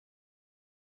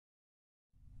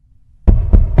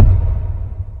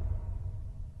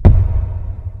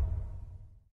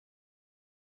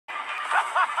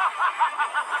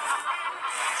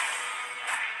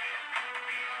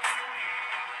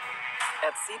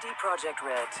CD Projekt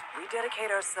Red, we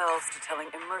dedicate ourselves to telling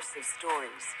immersive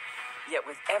stories. Yet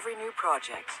with every new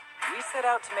project, we set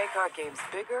out to make our games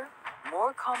bigger,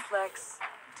 more complex,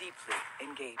 deeply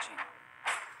engaging.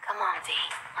 Come on, V.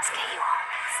 Let's get you home.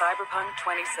 Cyberpunk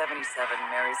 2077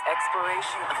 marries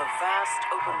exploration of a vast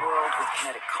open world with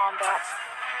kinetic combat,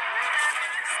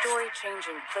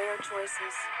 story-changing player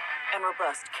choices, and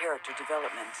robust character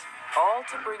development, all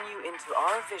to bring you into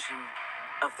our vision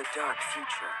of the dark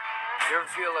future. You ever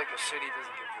feel like a city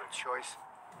doesn't give you a choice?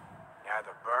 You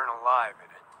either burn alive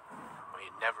in it, or you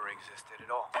never existed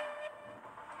at all.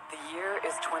 The year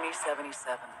is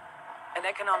 2077. An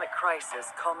economic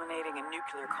crisis culminating in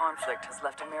nuclear conflict has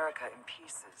left America in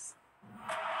pieces.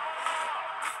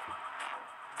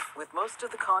 With most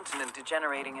of the continent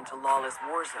degenerating into lawless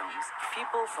war zones,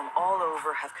 people from all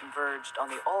over have converged on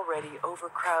the already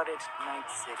overcrowded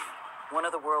Night City, one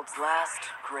of the world's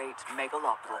last great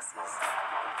megalopolises.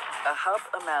 A hub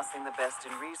amassing the best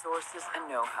in resources and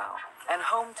know-how, and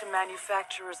home to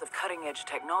manufacturers of cutting-edge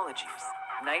technologies,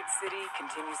 Night City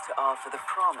continues to offer the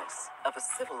promise of a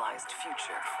civilized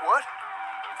future. What?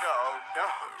 No,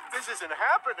 this isn't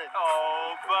happening.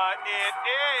 Oh, but it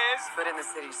is! But in the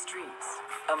city's streets,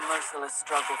 a merciless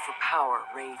struggle for power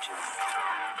rages.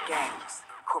 Gangs,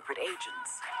 corporate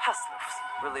agents, hustlers,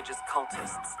 religious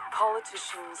cultists,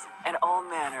 politicians, and all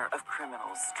manner of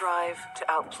criminals strive to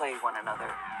outplay one another.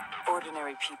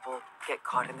 Ordinary people get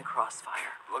caught in the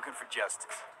crossfire. Looking for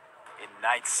justice. In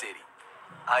Night City,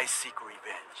 I seek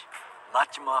revenge.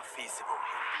 Much more feasible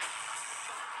here.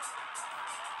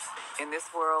 In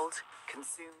this world,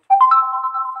 consumed by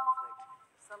conflict,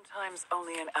 sometimes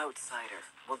only an outsider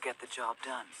will get the job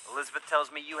done. Elizabeth tells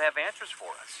me you have answers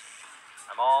for us.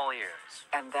 I'm all ears.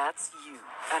 And that's you,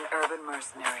 an urban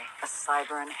mercenary, a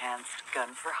cyber-enhanced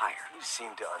gun for hire. You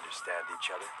seem to understand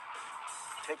each other.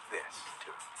 Take this,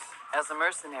 too. As a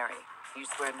mercenary, you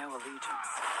swear no allegiance.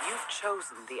 You've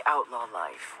chosen the outlaw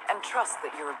life and trust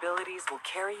that your abilities will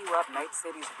carry you up Night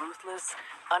City's ruthless,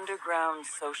 underground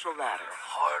social ladder.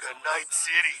 Heart of Night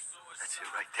City. That's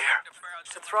it right there.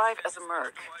 To thrive as a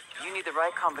merc, you need the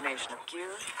right combination of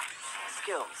gear,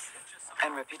 skills,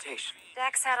 and reputation.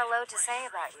 Dex had a load to say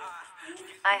about you.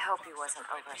 I hope he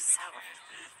wasn't overselling.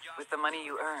 With the money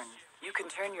you earn, you can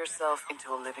turn yourself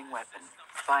into a living weapon,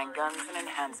 buying guns and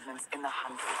enhancements in the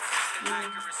hundreds.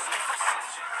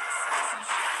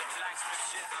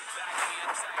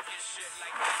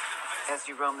 As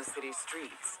you roam the city's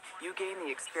streets, you gain the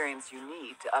experience you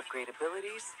need to upgrade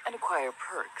abilities and acquire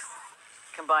perks.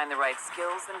 Combine the right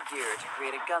skills and gear to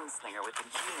create a gunslinger with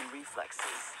inhuman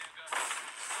reflexes.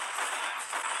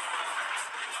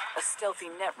 A stealthy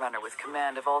netrunner with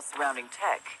command of all surrounding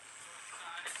tech.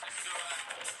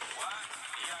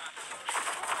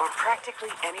 Or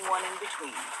practically anyone in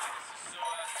between.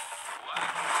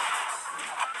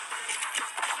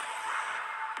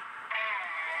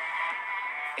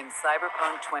 In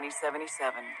Cyberpunk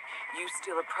 2077, you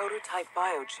steal a prototype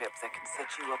biochip that can set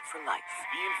you up for life.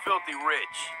 Being filthy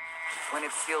rich. When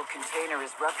its sealed container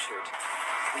is ruptured,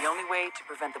 the only way to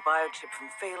prevent the biochip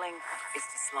from failing is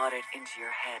to slot it into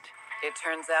your head. It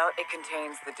turns out it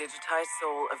contains the digitized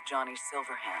soul of Johnny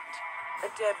Silverhand,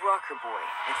 a dead rocker boy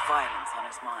with violence on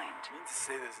his mind. I mean to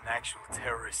say there's an actual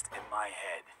terrorist in my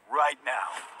head right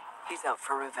now. He's out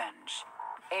for revenge.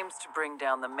 Aims to bring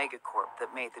down the megacorp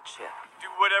that made the chip.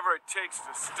 Do whatever it takes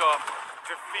to stop him,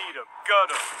 defeat him, gut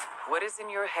him. What is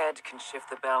in your head can shift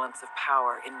the balance of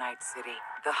power in Night City.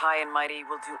 The high and mighty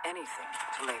will do anything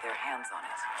to lay their hands on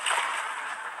it.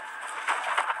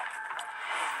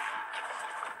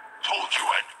 Told you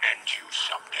I'd end you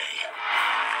someday.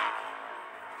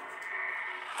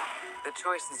 The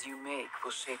choices you make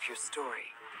will shape your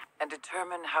story and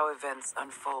determine how events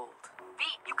unfold. V,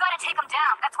 you gotta take him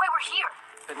down. That's why we're here.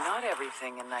 But not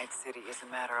everything in Night City is a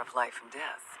matter of life and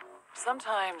death.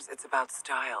 Sometimes it's about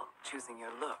style, choosing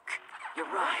your look, your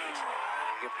ride,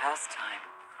 your pastime,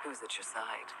 who's at your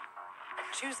side.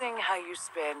 Choosing how you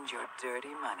spend your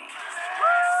dirty money.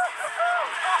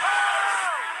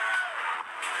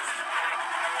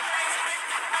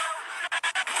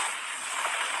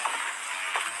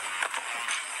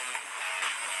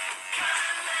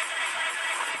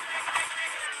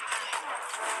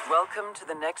 Welcome to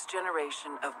the next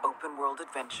generation of open-world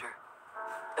adventure.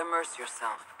 Immerse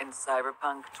yourself in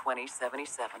Cyberpunk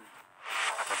 2077.